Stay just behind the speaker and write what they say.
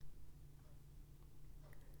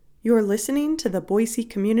You're listening to the Boise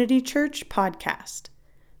Community Church podcast.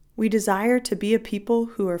 We desire to be a people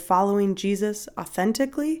who are following Jesus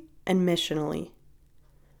authentically and missionally.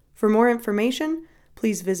 For more information,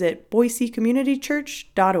 please visit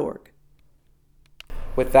boisecommunitychurch.org.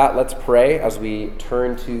 With that, let's pray as we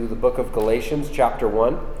turn to the book of Galatians, chapter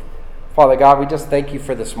 1. Father God, we just thank you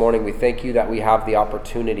for this morning. We thank you that we have the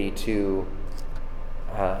opportunity to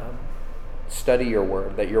study your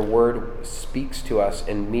word, that your word speaks to us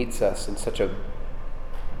and meets us in such a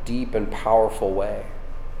deep and powerful way.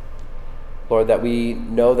 Lord, that we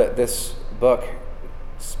know that this book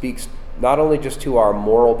speaks not only just to our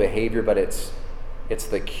moral behavior, but it's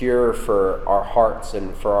the cure for our hearts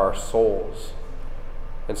and for our souls.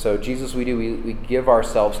 And so, Jesus, we give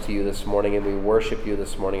ourselves to you this morning, and we worship you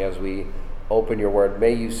this morning as we open your word.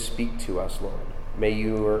 May you speak to us, Lord. May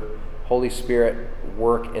your Holy Spirit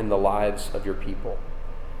work in the lives of your people.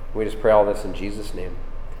 We just pray all this in Jesus' name.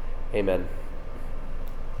 Amen.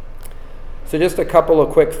 So just a couple of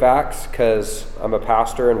quick facts, because I'm a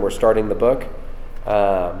pastor and we're starting the book.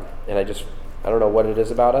 And I don't know what it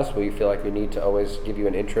is about us. We feel like we need to always give you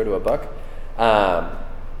an intro to a book. The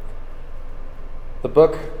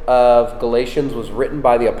book of Galatians was written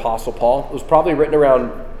by the Apostle Paul. It was probably written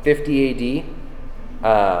around 50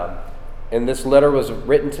 AD. And this letter was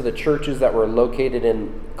written to the churches that were located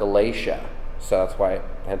in Galatia. So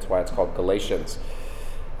hence why it's called Galatians.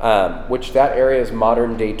 Which that area is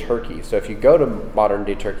modern day Turkey. So if you go to modern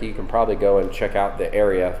day Turkey, you can probably go and check out the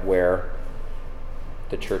area where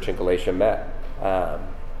the church in Galatia met.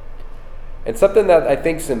 And something that I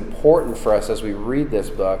think is important for us as we read this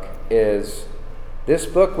book is this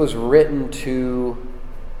book was written to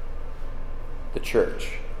the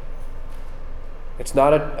church. It's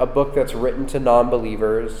not a book that's written to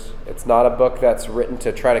non-believers. It's not a book that's written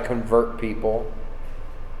to try to convert people.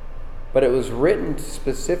 But it was written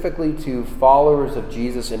specifically to followers of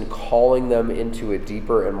Jesus and calling them into a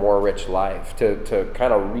deeper and more rich life, to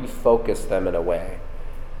kind of refocus them in a way.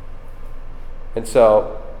 And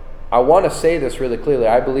so I want to say this really clearly.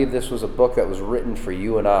 I believe this was a book that was written for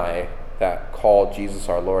you and I that called Jesus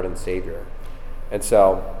our Lord and Savior. And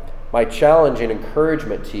so my challenge and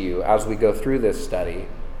encouragement to you as we go through this study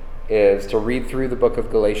is to read through the book of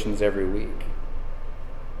Galatians every week.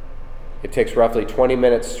 It takes roughly 20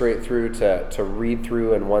 minutes straight through to read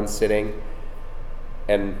through in one sitting.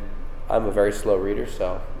 And I'm a very slow reader,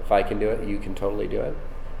 so if I can do it, you can totally do it.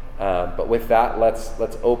 But with that,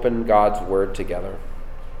 let's open God's word together.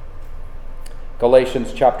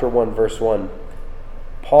 Galatians chapter 1, verse 1.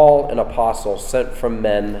 Paul, an apostle, sent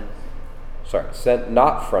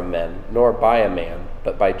not from men, nor by a man,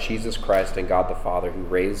 but by Jesus Christ and God the Father, who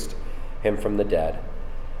raised him from the dead,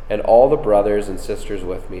 and all the brothers and sisters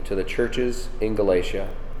with me, to the churches in Galatia.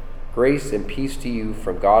 Grace and peace to you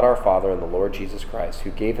from God our Father and the Lord Jesus Christ,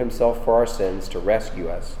 who gave himself for our sins to rescue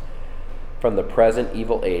us from the present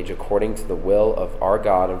evil age, according to the will of our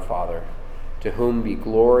God and Father, to whom be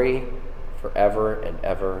glory forever and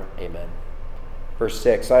ever. Amen. Verse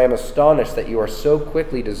 6, I am astonished that you are so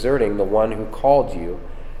quickly deserting the one who called you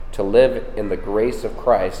to live in the grace of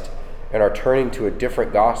Christ and are turning to a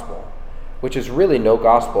different gospel, which is really no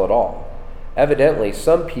gospel at all. Evidently,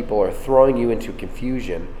 some people are throwing you into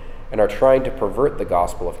confusion and are trying to pervert the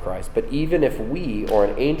gospel of Christ. But even if we or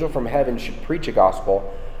an angel from heaven should preach a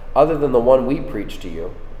gospel other than the one we preach to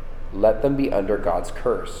you, let them be under God's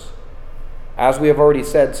curse. As we have already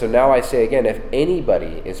said, so now I say again, if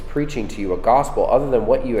anybody is preaching to you a gospel other than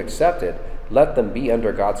what you accepted, let them be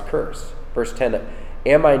under God's curse. Verse 10,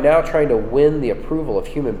 am I now trying to win the approval of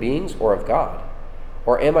human beings or of God?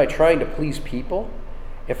 Or am I trying to please people?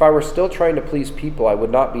 If I were still trying to please people, I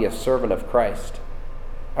would not be a servant of Christ.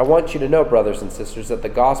 I want you to know, brothers and sisters, that the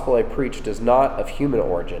gospel I preached is not of human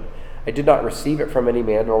origin. I did not receive it from any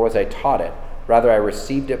man, nor was I taught it. Rather, I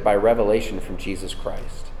received it by revelation from Jesus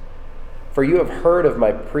Christ. For you have heard of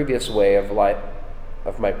my previous way of life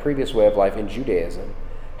in Judaism,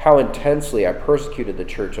 how intensely I persecuted the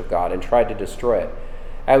church of God and tried to destroy it.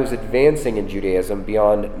 I was advancing in Judaism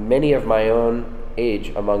beyond many of my own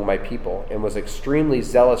age among my people, and was extremely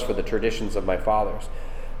zealous for the traditions of my fathers.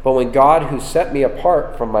 But when God, who set me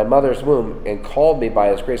apart from my mother's womb and called me by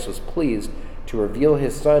his grace, was pleased to reveal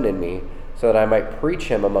his Son in me, so that I might preach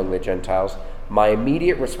him among the Gentiles, my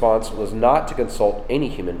immediate response was not to consult any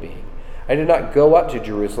human being. I did not go up to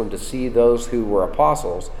Jerusalem to see those who were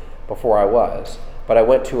apostles before I was, but I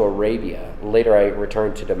went to Arabia. Later I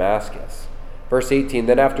returned to Damascus. Verse 18,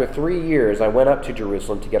 then after 3 years I went up to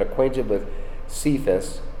Jerusalem to get acquainted with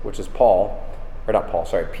Cephas, which is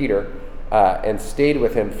Peter, and stayed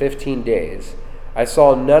with him 15 days. I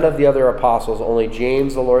saw none of the other apostles, only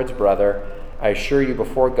James, the Lord's brother. I assure you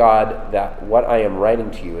before God that what I am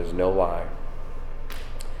writing to you is no lie.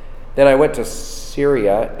 Then I went to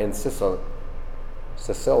Syria and Sicily.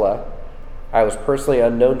 I was personally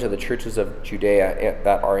unknown to the churches of Judea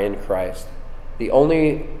that are in Christ. They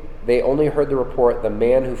only heard the report, the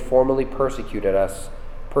man who formerly persecuted us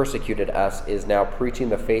is now preaching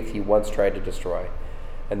the faith he once tried to destroy.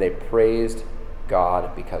 And they praised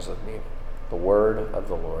God because of me. The word of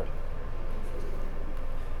the Lord.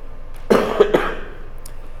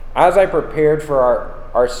 As I prepared for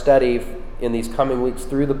our study in these coming weeks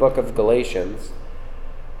through the book of Galatians,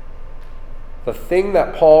 the thing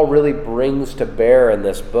that Paul really brings to bear in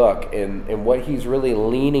this book and what he's really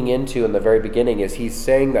leaning into in the very beginning is he's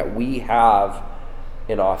saying that we have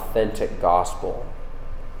an authentic gospel.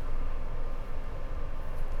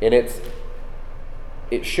 And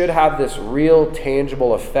it should have this real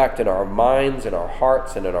tangible effect in our minds, in our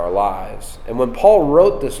hearts, and in our lives. And when Paul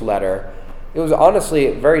wrote this letter, it was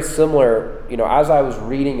honestly very similar, as I was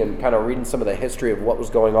reading and kind of reading some of the history of what was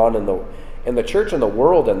going on in the church and the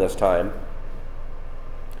world in this time.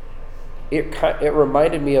 It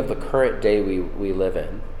reminded me of the current day we live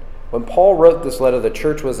in. When Paul wrote this letter, the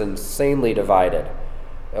church was insanely divided.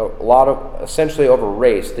 Essentially over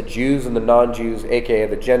race, the Jews and the non-Jews, aka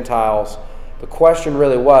the Gentiles. The question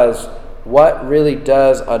really was, what really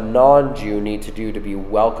does a non-Jew need to do to be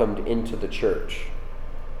welcomed into the church?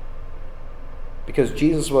 Because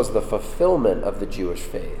Jesus was the fulfillment of the Jewish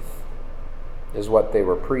faith, is what they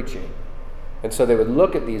were preaching. And so they would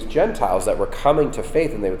look at these Gentiles that were coming to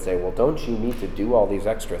faith and they would say, well, don't you need to do all these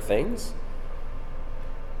extra things?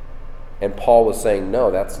 And Paul was saying,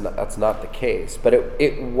 no, that's not the case. But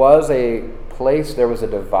it was a place, there was a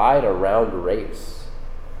divide around race.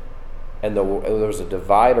 And there was a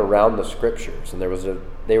divide around the scriptures. And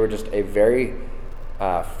they were just a very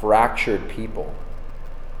fractured people.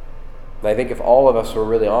 And I think if all of us were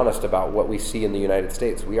really honest about what we see in the United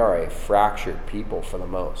States, we are a fractured people for the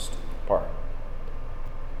most part.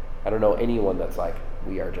 I don't know anyone that's like,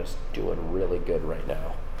 we are just doing really good right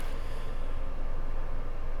now.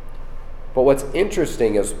 But what's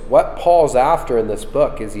interesting is what Paul's after in this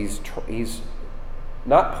book is he's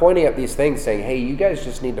not pointing at these things saying, hey, you guys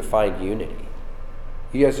just need to find unity.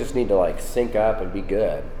 You guys just need to sync up and be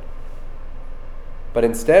good. But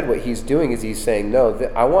instead what he's doing is he's saying, no,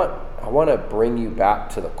 I want to bring you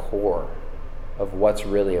back to the core of what's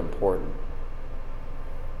really important.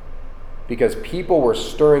 Because people were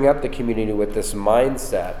stirring up the community with this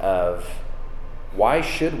mindset of, why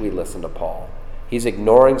should we listen to Paul? He's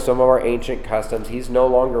ignoring some of our ancient customs. He's no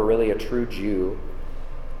longer really a true Jew.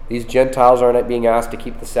 These Gentiles aren't being asked to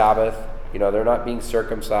keep the Sabbath. They're not being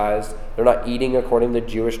circumcised. They're not eating according to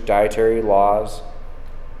Jewish dietary laws.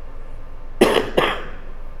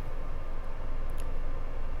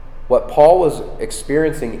 What Paul was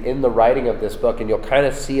experiencing in the writing of this book, and you'll kind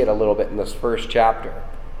of see it a little bit in this first chapter,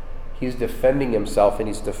 he's defending himself and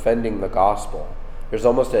he's defending the gospel. There's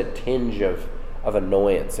almost a tinge of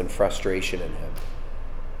annoyance and frustration in him.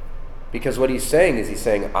 Because what he's saying is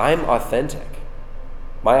I'm authentic.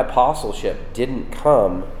 My apostleship didn't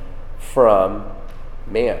come from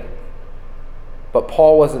man. But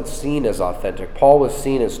Paul wasn't seen as authentic. Paul was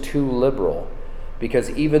seen as too liberal.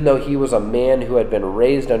 Because even though he was a man who had been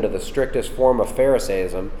raised under the strictest form of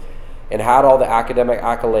Pharisaism and had all the academic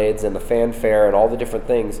accolades and the fanfare and all the different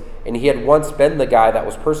things, and he had once been the guy that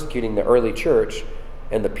was persecuting the early church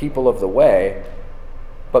and the people of the way,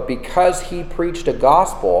 but because he preached a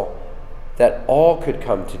gospel that all could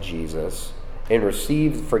come to Jesus and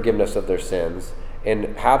receive forgiveness of their sins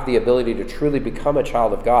and have the ability to truly become a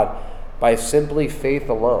child of God by simply faith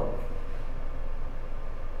alone.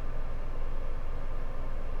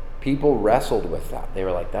 People wrestled with that. They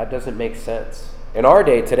were like, that doesn't make sense. In our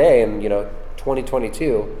day today, in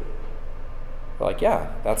 2022, we're like,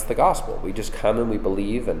 yeah, that's the gospel. We just come and we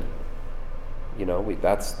believe, and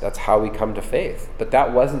that's how we come to faith. But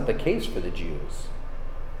that wasn't the case for the Jews.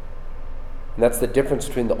 And that's the difference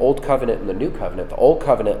between the Old Covenant and the New Covenant. The Old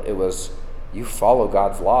Covenant, it was, you follow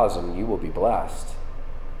God's laws and you will be blessed.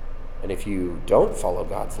 And if you don't follow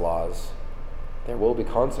God's laws, there will be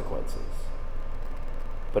consequences.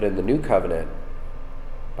 But in the New Covenant,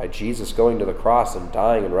 by Jesus going to the cross and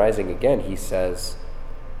dying and rising again, he says,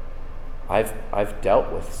 I've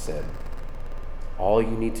dealt with sin. All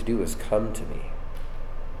you need to do is come to me.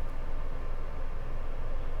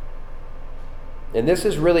 And this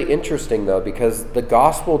is really interesting, though, because the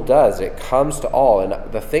gospel it comes to all.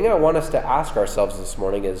 And the thing I want us to ask ourselves this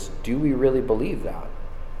morning is, do we really believe that?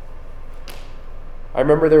 I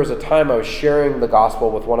remember there was a time I was sharing the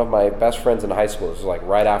gospel with one of my best friends in high school. This was like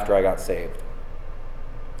right after I got saved.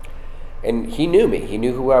 And he knew me. He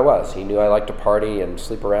knew who I was. He knew I liked to party and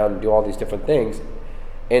sleep around and do all these different things.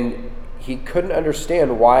 And he couldn't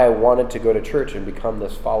understand why I wanted to go to church and become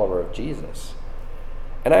this follower of Jesus.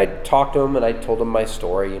 And I talked to him and I told him my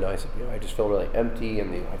story. I said, I just feel really empty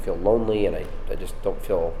and I feel lonely and I just don't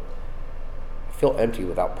feel, I feel empty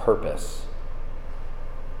without purpose.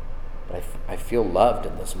 But I feel loved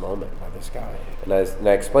in this moment by this guy. And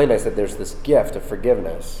I explained, I said, there's this gift of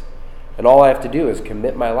forgiveness. And all I have to do is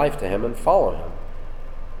commit my life to him and follow him.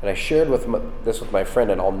 And I shared this with my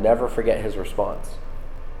friend, and I'll never forget his response.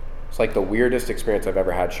 It's like the weirdest experience I've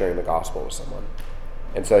ever had sharing the gospel with someone.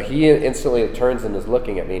 And so he instantly turns and is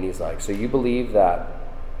looking at me, and he's like, so you believe that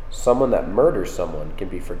someone that murders someone can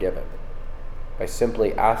be forgiven by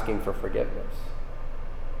simply asking for forgiveness?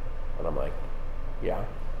 And I'm like, yeah.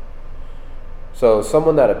 So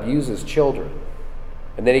someone that abuses children,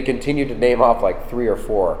 and then he continued to name off like 3 or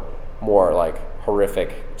 4 more like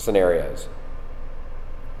horrific scenarios.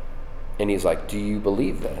 And he's like, do you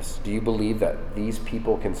believe this? Do you believe that these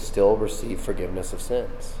people can still receive forgiveness of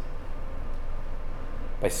sins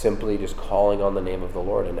by simply just calling on the name of the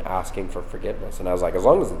Lord and asking for forgiveness? And I was like, as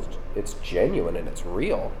long as it's genuine and it's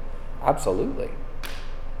real, absolutely.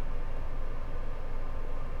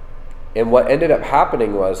 And what ended up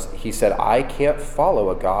happening was he said, I can't follow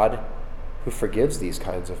a God who forgives these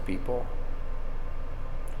kinds of people.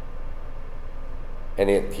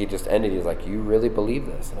 And he just ended, he's like, you really believe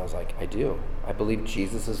this? And I was like, I do. I believe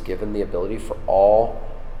Jesus has given the ability for all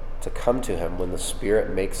to come to him when the Spirit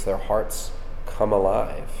makes their hearts come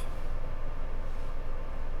alive.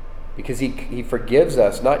 Because he forgives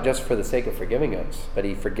us, not just for the sake of forgiving us, but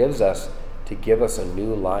he forgives us to give us a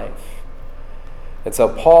new life. And so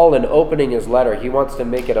Paul, in opening his letter, he wants to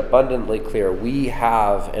make it abundantly clear we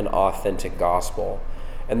have an authentic gospel.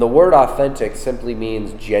 And the word authentic simply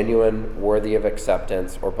means genuine, worthy of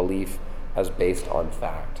acceptance, or belief as based on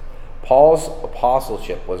fact. Paul's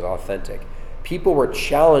apostleship was authentic. People were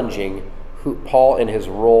challenging Paul in his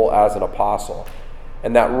role as an apostle.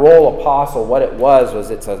 And that role, apostle, what it was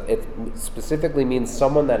it specifically means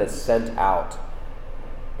someone that is sent out.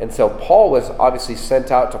 And so Paul was obviously sent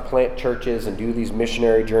out to plant churches and do these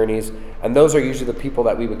missionary journeys. And those are usually the people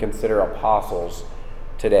that we would consider apostles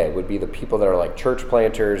today, would be the people that are like church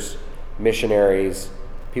planters, missionaries,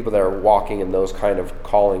 people that are walking in those kind of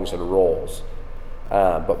callings and roles.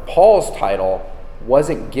 But Paul's title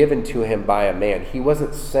wasn't given to him by a man. He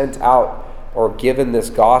wasn't sent out or given this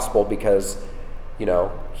gospel because,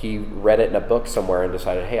 he read it in a book somewhere and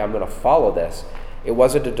decided, hey, I'm going to follow this. It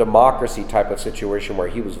wasn't a democracy type of situation where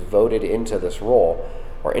he was voted into this role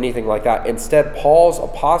or anything like that. Instead, Paul's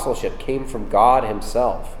apostleship came from God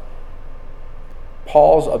himself.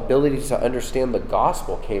 Paul's ability to understand the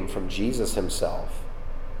gospel came from Jesus himself.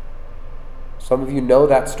 Some of you know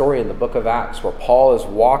that story in the book of Acts where Paul is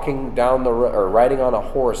walking down the road, or riding on a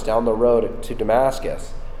horse down the road to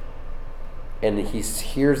Damascus. And he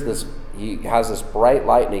has this bright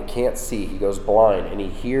light and he can't see. He goes blind and he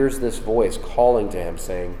hears this voice calling to him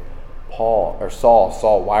saying,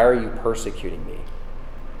 Saul, why are you persecuting me?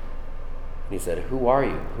 And he said, who are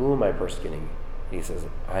you? Who am I persecuting? And he says,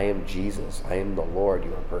 I am Jesus. I am the Lord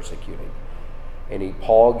you are persecuting. And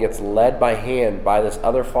Paul gets led by hand by this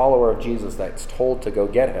other follower of Jesus that's told to go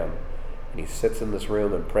get him. And he sits in this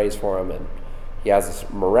room and prays for him, and he has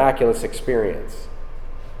this miraculous experience.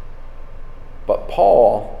 But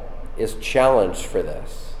Paul is challenged for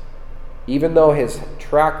this, even though his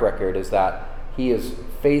track record is that he is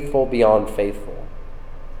faithful beyond faithful.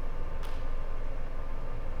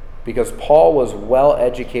 Because Paul was well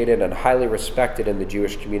educated and highly respected in the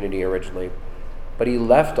Jewish community originally, but he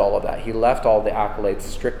left all of that. He left all the accolades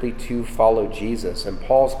strictly to follow Jesus. And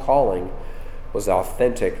Paul's calling was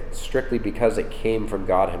authentic strictly because it came from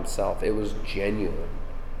God himself. It was genuine.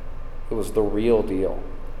 It was the real deal.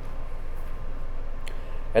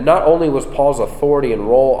 And not only was Paul's authority and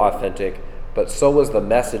role authentic, but so was the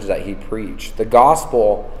message that he preached. The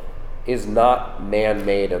gospel is not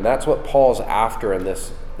man-made, and that's what Paul's after in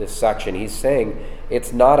this section. He's saying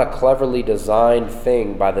it's not a cleverly designed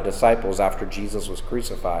thing by the disciples after Jesus was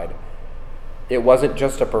crucified. It wasn't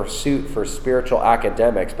just a pursuit for spiritual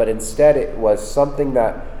academics, but instead it was something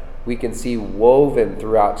that we can see woven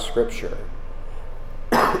throughout Scripture.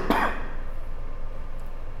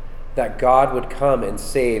 That God would come and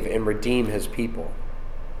save and redeem his people.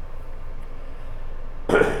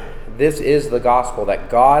 This is the gospel, that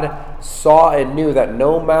God saw and knew that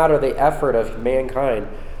no matter the effort of mankind,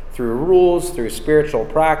 through rules, through spiritual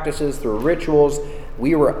practices, through rituals,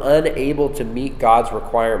 we were unable to meet God's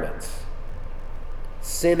requirements.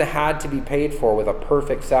 Sin had to be paid for with a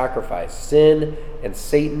perfect sacrifice. Sin and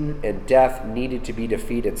Satan and death needed to be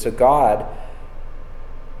defeated. So God,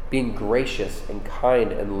 being gracious and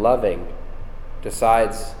kind and loving,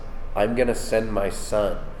 decides, I'm going to send my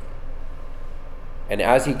son. And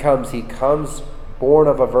as he comes born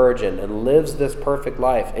of a virgin and lives this perfect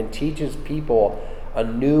life and teaches people a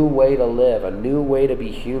new way to live, a new way to be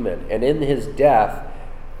human. And in his death,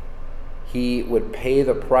 he would pay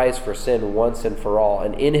the price for sin once and for all.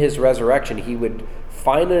 And in his resurrection, he would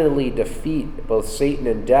finally defeat both Satan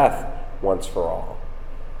and death once for all.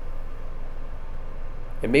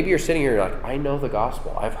 And maybe you're sitting here and you're like, I know the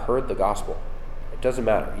gospel. I've heard the gospel. It doesn't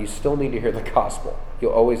matter. You still need to hear the gospel.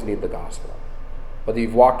 You'll always need the gospel. Whether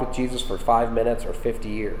you've walked with Jesus for 5 minutes or 50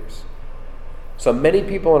 years. So many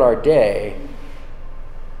people in our day,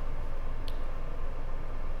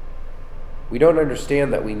 we don't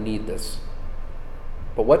understand that we need this.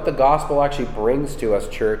 But what the gospel actually brings to us,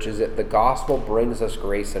 church, is that the gospel brings us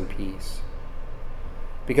grace and peace.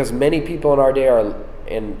 Because many people in our day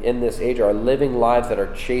in this age are living lives that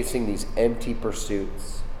are chasing these empty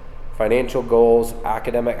pursuits. Financial goals,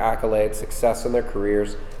 academic accolades, success in their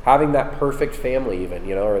careers, having that perfect family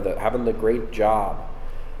even, or having the great job.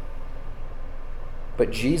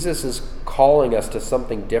 But Jesus is calling us to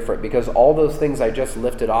something different, because all those things I just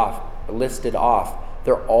listed off,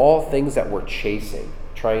 they're all things that we're chasing,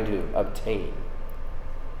 trying to obtain.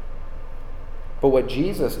 But what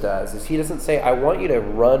Jesus does is he doesn't say, I want you to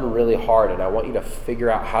run really hard and I want you to figure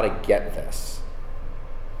out how to get this.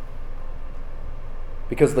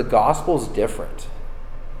 Because the gospel is different.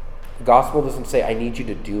 The gospel doesn't say, I need you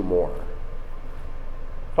to do more.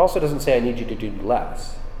 It also doesn't say, I need you to do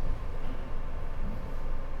less.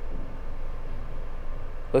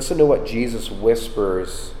 Listen to what Jesus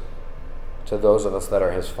whispers to those of us that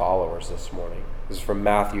are his followers this morning. This is from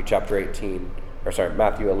Matthew chapter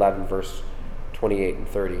 11, verse 28 and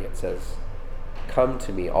 30. It says, Come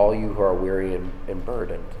to me, all you who are weary and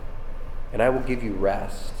burdened, and I will give you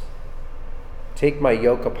rest. Take my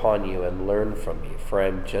yoke upon you and learn from me, for I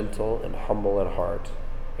am gentle and humble in heart,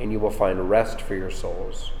 and you will find rest for your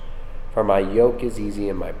souls. For my yoke is easy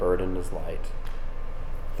and my burden is light.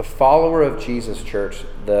 The follower of Jesus, church,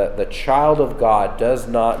 the child of God, does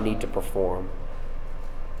not need to perform.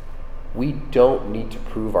 We don't need to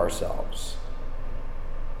prove ourselves.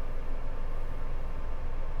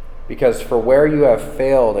 Because for where you have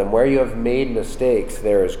failed and where you have made mistakes,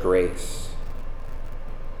 there is grace.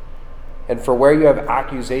 And for where you have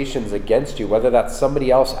accusations against you, whether that's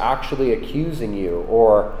somebody else actually accusing you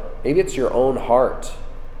or maybe it's your own heart,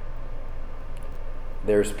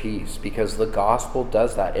 there's peace, because the gospel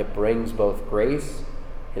does that. It brings both grace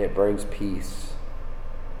and it brings peace.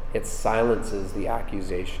 It silences the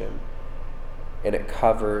accusation and it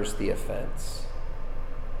covers the offense.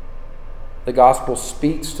 The gospel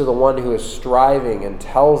speaks to the one who is striving and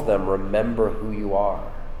tells them, remember who you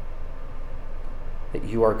are. That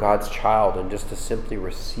you are God's child, and just to simply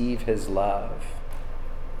receive his love.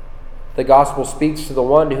 The gospel speaks to the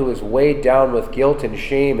one who is weighed down with guilt and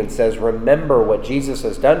shame and says, remember what Jesus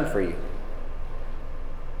has done for you.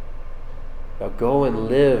 Now go and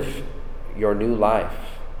live your new life.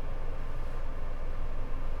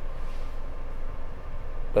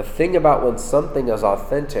 The thing about when something is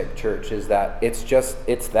authentic, church, is that it's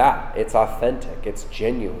authentic, it's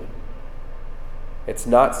genuine. It's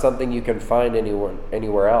not something you can find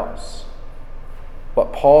anywhere else.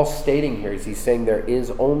 What Paul's stating here is he's saying there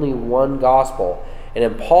is only one gospel. And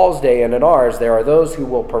in Paul's day and in ours, there are those who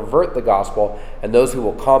will pervert the gospel and those who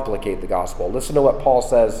will complicate the gospel. Listen to what Paul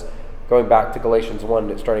says, going back to Galatians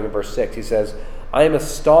 1, starting in verse 6. He says, I am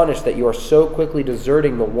astonished that you are so quickly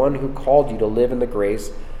deserting the one who called you to live in the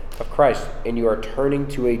grace of Christ, and you are turning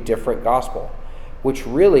to a different gospel, which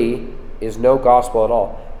really is no gospel at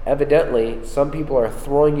all. Evidently, some people are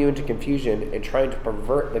throwing you into confusion and trying to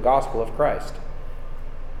pervert the gospel of Christ.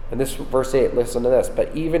 And this verse 8, listen to this.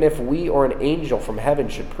 But even if we or an angel from heaven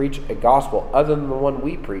should preach a gospel other than the one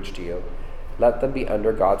we preach to you, let them be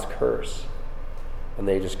under God's curse. And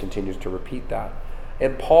they just continues to repeat that.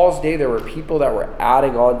 In Paul's day, there were people that were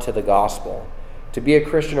adding on to the gospel. To be a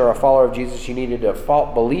Christian or a follower of Jesus, you needed to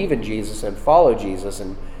believe in Jesus and follow Jesus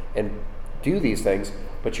and do these things.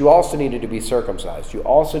 But you also needed to be circumcised. You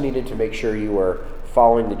also needed to make sure you were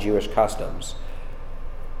following the Jewish customs.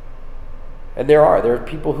 And there are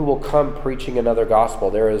people who will come preaching another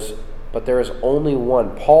gospel. But there is only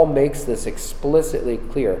one. Paul makes this explicitly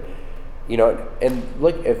clear. And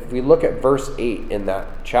look, if we look at verse 8 in that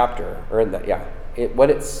chapter, or in that,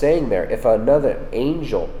 what it's saying there, if another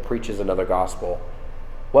angel preaches another gospel,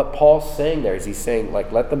 What Paul's saying there is he's saying,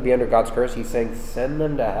 like, let them be under God's curse. He's saying, send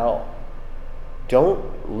them to hell.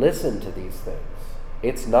 Don't listen to these things.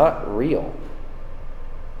 It's not real.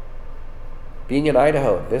 Being in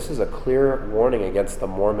Idaho, this is a clear warning against the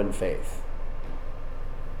Mormon faith.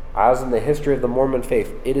 As in the history of the Mormon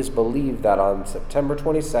faith, it is believed that on September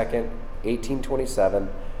 22nd, 1827,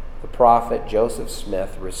 the prophet Joseph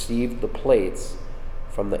Smith received the plates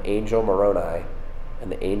from the angel Moroni,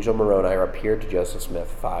 and the angel Moroni appeared to Joseph Smith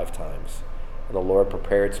 5 times. And the Lord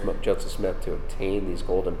prepared Joseph Smith to obtain these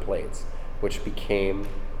golden plates, which became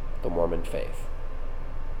the Mormon faith.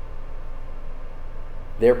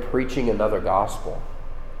 They're preaching another gospel.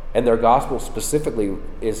 And their gospel specifically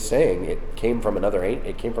is saying it came from an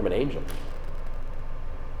angel.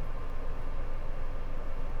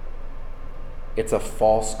 It's a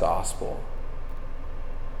false gospel.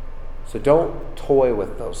 So don't toy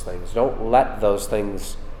with those things. Don't let those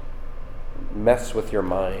things mess with your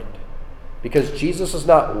mind. Because Jesus is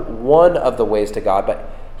not one of the ways to God, but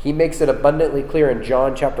he makes it abundantly clear in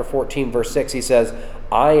John chapter 14, verse 6. He says,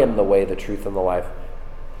 I am the way, the truth, and the life.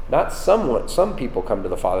 Not some people come to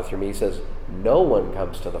the Father through me. He says, no one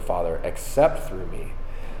comes to the Father except through me.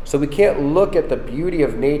 So we can't look at the beauty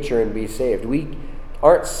of nature and be saved. We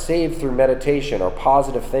aren't saved through meditation or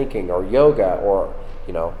positive thinking or yoga or,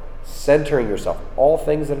 centering yourself. All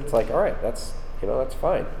things that it's like, all right, that's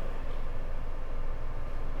fine.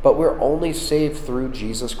 But we're only saved through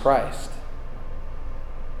Jesus Christ.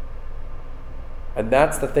 And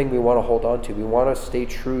that's the thing we want to hold on to. We want to stay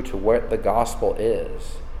true to what the gospel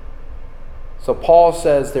is. So Paul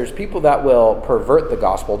says there's people that will pervert the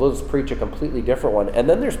gospel. Those preach a completely different one. And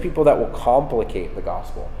then there's people that will complicate the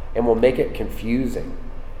gospel and will make it confusing.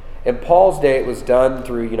 In Paul's day, it was done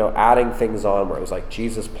through, adding things on where it was like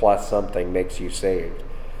Jesus plus something makes you saved.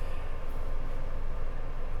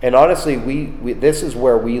 And honestly, we this is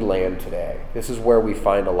where we land today. This is where we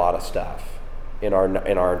find a lot of stuff in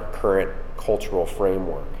our current cultural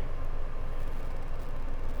framework.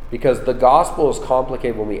 Because the gospel is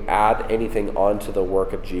complicated when we add anything onto the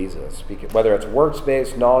work of Jesus, whether it's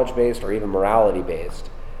works-based, knowledge-based, or even morality-based.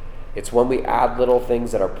 It's when we add little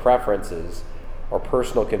things that are preferences or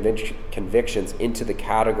personal convictions into the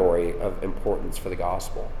category of importance for the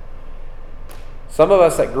gospel. Some of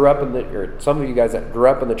us that grew up some of you guys that grew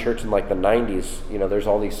up in the church in like the 90s, there's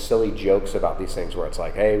all these silly jokes about these things where it's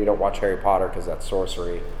like, hey, we don't watch Harry Potter because that's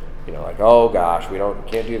sorcery. Like, oh gosh, we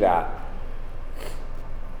can't do that.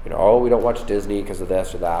 Oh, we don't watch Disney because of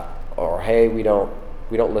this or that. Or, hey, we don't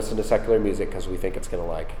listen to secular music because we think it's going to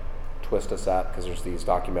like twist us up because there's these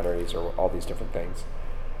documentaries or all these different things.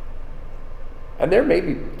 And there may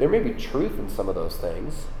be truth in some of those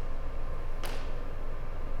things.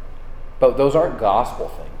 But those aren't gospel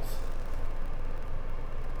things.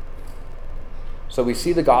 So we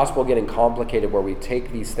see the gospel getting complicated where we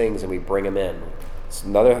take these things and we bring them in.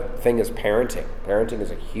 Another thing is parenting. Parenting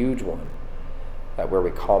is a huge one. Where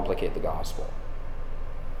we complicate the gospel.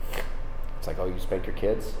 It's like, oh, you spank your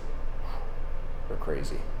kids? You're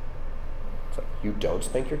crazy. It's like, you don't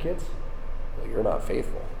spank your kids? Well, you're not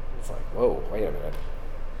faithful. It's like, whoa, wait a minute.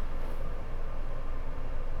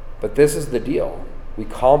 But this is the deal. We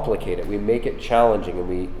complicate it. We make it challenging, and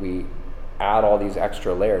we add all these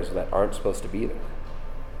extra layers that aren't supposed to be there.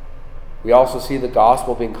 We also see the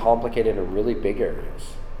gospel being complicated in really big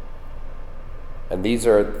areas. And these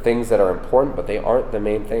are things that are important, but they aren't the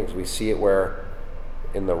main things. We see it where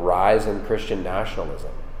in the rise in Christian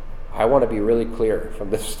nationalism. I want to be really clear from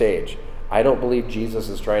this stage. I don't believe Jesus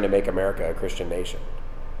is trying to make America a Christian nation.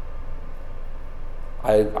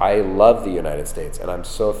 I love the United States, and I'm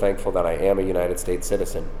so thankful that I am a United States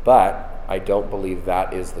citizen, but I don't believe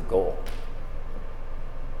that is the goal.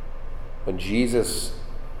 When Jesus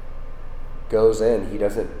goes in, he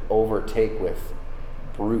doesn't overtake with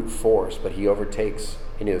brute force, but he overtakes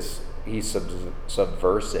he's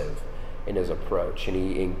subversive in his approach, and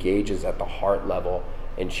he engages at the heart level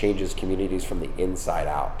and changes communities from the inside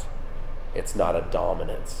out. It's not a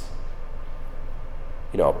dominance.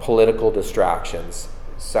 Political distractions,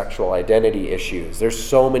 sexual identity issues. There's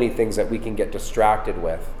so many things that we can get distracted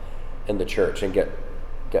with in the church and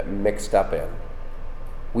get mixed up in.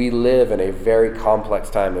 We live in a very complex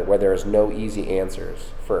time where there is no easy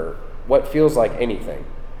answers for what feels like anything,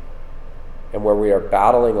 and where we are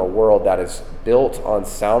battling a world that is built on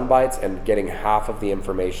sound bites and getting half of the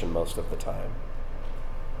information most of the time.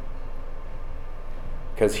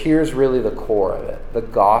 Because here's really the core of it. The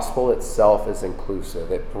gospel itself is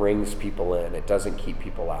inclusive. It brings people in. It doesn't keep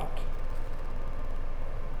people out.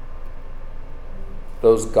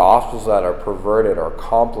 Those gospels that are perverted or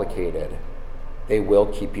complicated, they will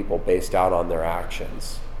keep people based out on their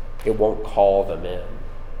actions. It won't call them in.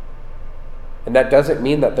 And that doesn't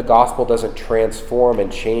mean that the gospel doesn't transform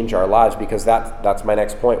and change our lives, because that's my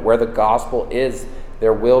next point. Where the gospel is,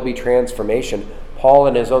 there will be transformation. Paul,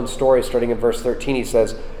 in his own story, starting in verse 13, he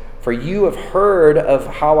says, "For you have heard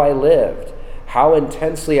of how I lived, how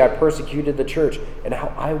intensely I persecuted the church, and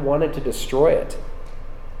how I wanted to destroy it.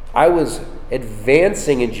 I was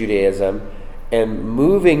advancing in Judaism and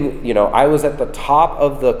moving, I was at the top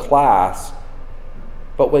of the class.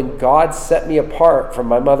 But when God set me apart from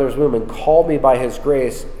my mother's womb and called me by his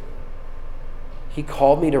grace, he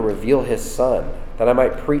called me to reveal his Son, that I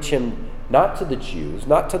might preach him not to the Jews,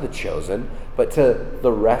 not to the chosen, but to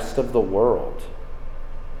the rest of the world."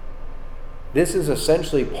 This is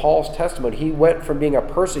essentially Paul's testimony. He went from being a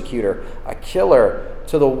persecutor, a killer,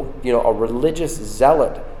 to a religious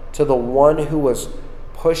zealot, to the one who was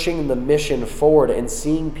pushing the mission forward and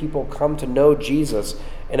seeing people come to know Jesus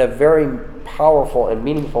in a very powerful and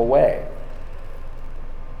meaningful way.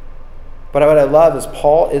 But what I love is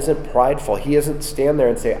Paul isn't prideful. He doesn't stand there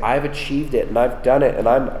and say, "I've achieved it and I've done it and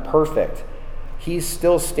I'm perfect." He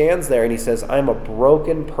still stands there and he says, "I'm a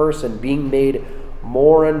broken person being made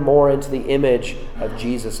more and more into the image of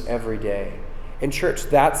Jesus every day." In church,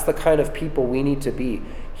 that's the kind of people we need to be.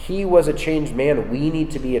 He was a changed man. We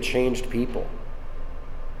need to be a changed people.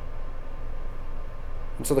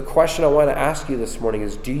 And so the question I want to ask you this morning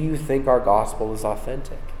is, do you think our gospel is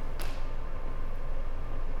authentic?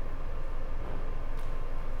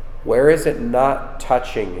 Where is it not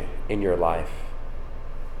touching in your life?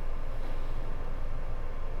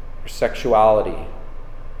 Your sexuality,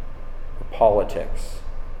 your politics,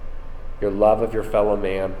 your love of your fellow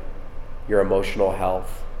man, your emotional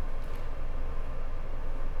health,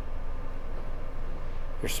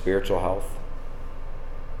 your spiritual health.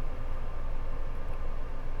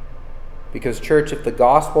 Because, church, if the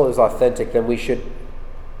gospel is authentic, then should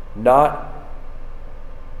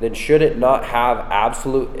it not have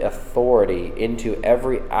absolute authority into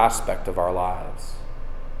every aspect of our lives?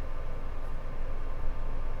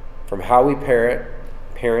 From how we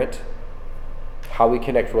parent, how we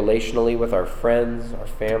connect relationally with our friends, our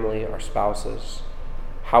family, our spouses,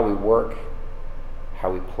 how we work, how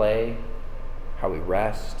we play, how we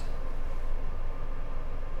rest,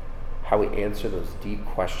 how we answer those deep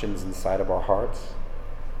questions inside of our hearts.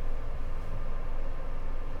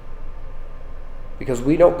 Because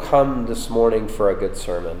we don't come this morning for a good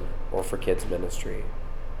sermon or for kids' ministry.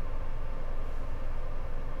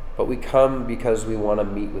 But we come because we want to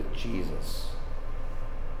meet with Jesus.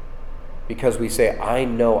 Because we say, "I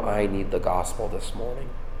know I need the gospel this morning."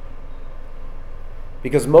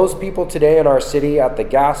 Because most people today in our city, at the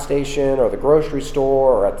gas station or the grocery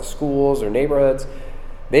store or at the schools or neighborhoods,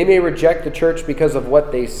 they may reject the church because of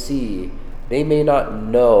what they see. They may not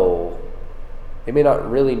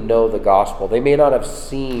really know the gospel. They may not have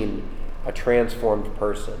seen a transformed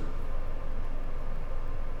person.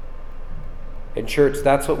 In church,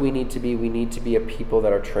 that's what we need to be. We need to be a people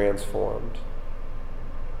that are transformed.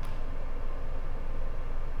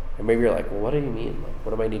 And maybe you're like, "Well, what do you mean?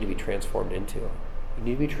 What do I need to be transformed into?" You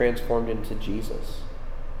need to be transformed into Jesus.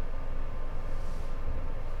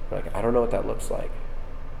 You're like, "I don't know what that looks like."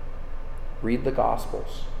 Read the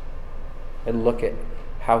Gospels and look at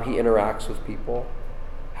how he interacts with people,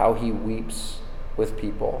 how he weeps with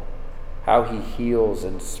people, how he heals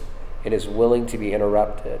and is willing to be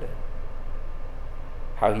interrupted,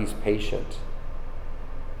 how he's patient.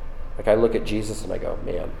 Like, I look at Jesus and I go,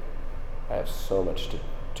 "Man, I have so much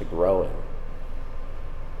to grow in."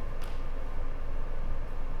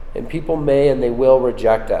 And people may and they will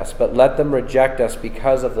reject us, but let them reject us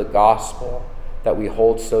because of the gospel that we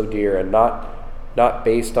hold so dear, and not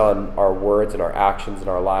based on our words and our actions and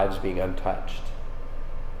our lives being untouched.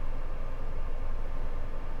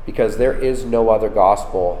 Because there is no other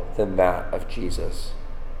gospel than that of Jesus.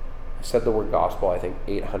 I said the word gospel, I think,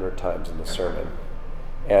 800 times in the sermon.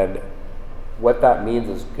 And what that means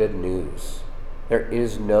is good news. There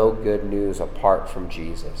is no good news apart from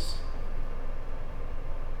Jesus.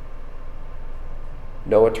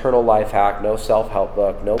 No eternal life hack, no self-help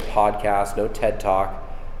book, no podcast, no TED Talk,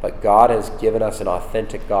 but God has given us an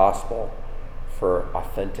authentic gospel for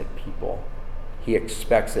authentic people. He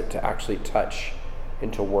expects it to actually touch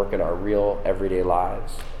and to work in our real everyday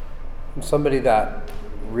lives. I'm somebody that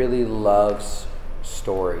really loves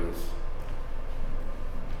stories.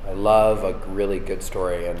 I love a really good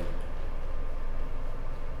story, and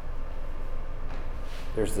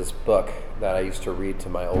there's this book that I used to read to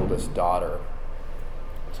my oldest daughter.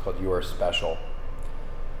 It's called You Are Special.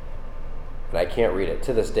 And I can't read it.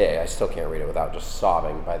 To this day, I still can't read it without just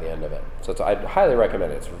sobbing by the end of it. So I'd highly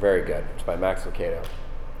recommend it. It's very good. It's by Max Lucado.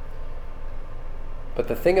 But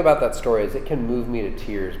the thing about that story is it can move me to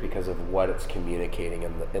tears because of what it's communicating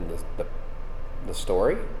in the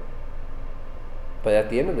story. But at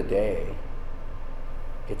the end of the day,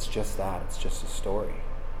 it's just that. It's just a story.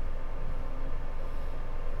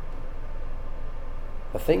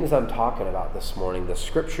 The things I'm talking about this morning, the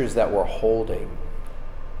scriptures that we're holding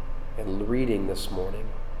and reading this morning,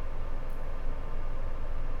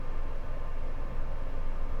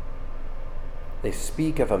 they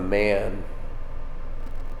speak of a man,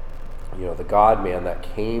 the God-man that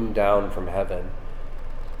came down from heaven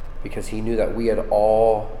because he knew that we've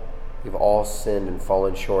all sinned and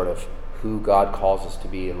fallen short of who God calls us to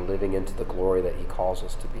be and living into the glory that he calls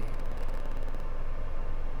us to be.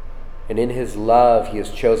 And in his love, he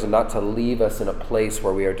has chosen not to leave us in a place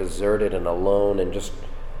where we are deserted and alone and just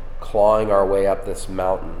clawing our way up this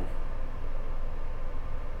mountain.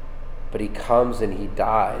 But he comes and he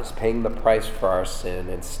dies, paying the price for our sin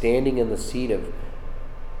and standing in the seat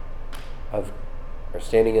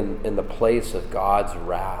standing in the place of God's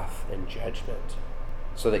wrath and judgment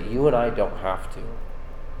so that you and I don't have to.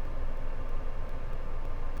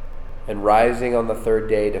 And rising on the third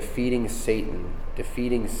day, defeating Satan,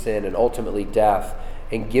 defeating sin, and ultimately death,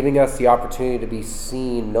 and giving us the opportunity to be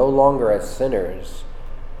seen no longer as sinners,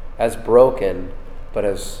 as broken, but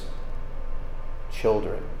as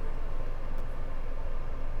children,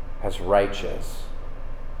 as righteous,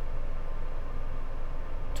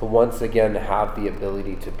 to once again have the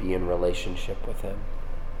ability to be in relationship with him.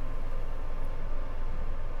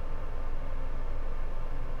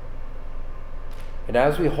 And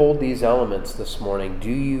as we hold these elements this morning, do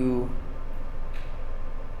you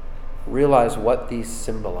realize what these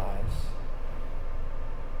symbolize?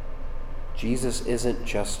 Jesus isn't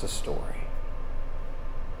just a story.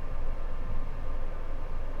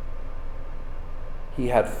 He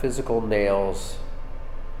had physical nails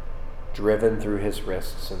driven through his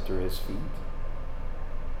wrists and through his feet.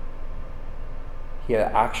 He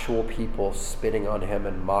had actual people spitting on him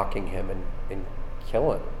and mocking him and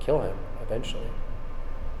kill him eventually.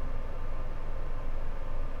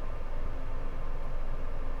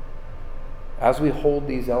 As we hold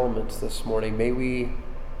these elements this morning, may we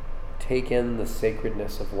take in the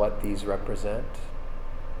sacredness of what these represent,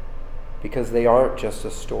 because they aren't just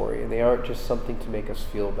a story and they aren't just something to make us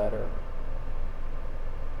feel better,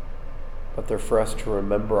 but they're for us to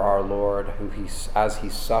remember our Lord, as he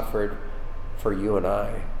suffered for you and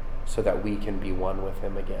I, so that we can be one with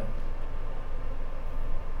him again.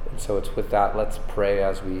 And so it's with that, let's pray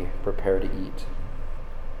as we prepare to eat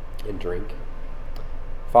and drink.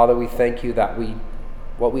 Father, we thank you that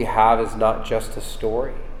what we have is not just a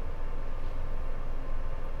story,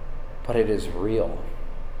 but it is real.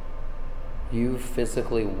 You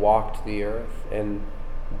physically walked the earth and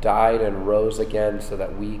died and rose again so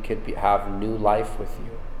that we could have new life with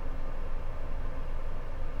you.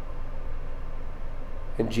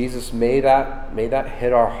 And Jesus, may that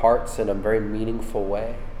hit our hearts in a very meaningful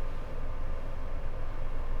way.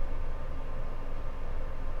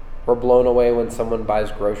 We're blown away when someone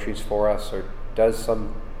buys groceries for us or does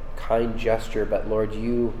some kind gesture, but Lord,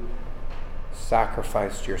 you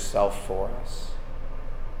sacrificed yourself for us.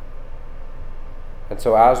 And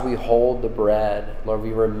so as we hold the bread, Lord,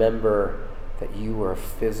 we remember that you were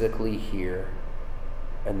physically here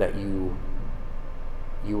and that you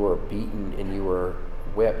were beaten and you were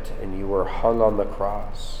whipped and you were hung on the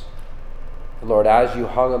cross. And Lord, as you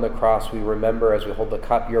hung on the cross, we remember as we hold the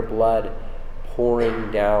cup, your blood pouring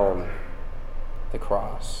down the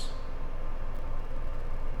cross.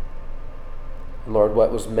 And Lord, what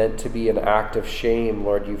was meant to be an act of shame,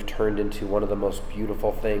 Lord, you've turned into one of the most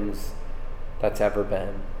beautiful things that's ever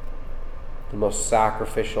been. The most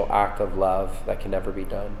sacrificial act of love that can ever be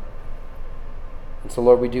done. And so,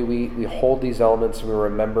 Lord, we hold these elements and we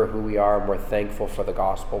remember who we are, and we're thankful for the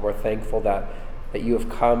gospel. We're thankful that you have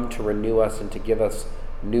come to renew us and to give us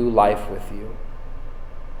new life with you.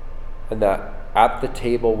 And that at the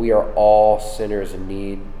table we are all sinners in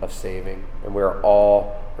need of saving, and we are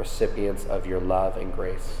all recipients of your love and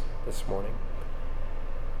grace this morning.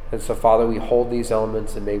 And so, Father, we hold these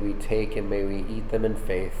elements, and may we take and may we eat them in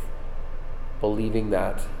faith, believing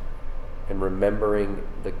that and remembering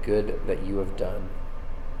the good that you have done.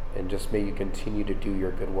 And just may you continue to do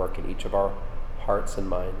your good work in each of our hearts and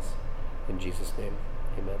minds. In Jesus' name,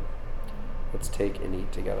 amen. Let's take and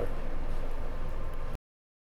eat together.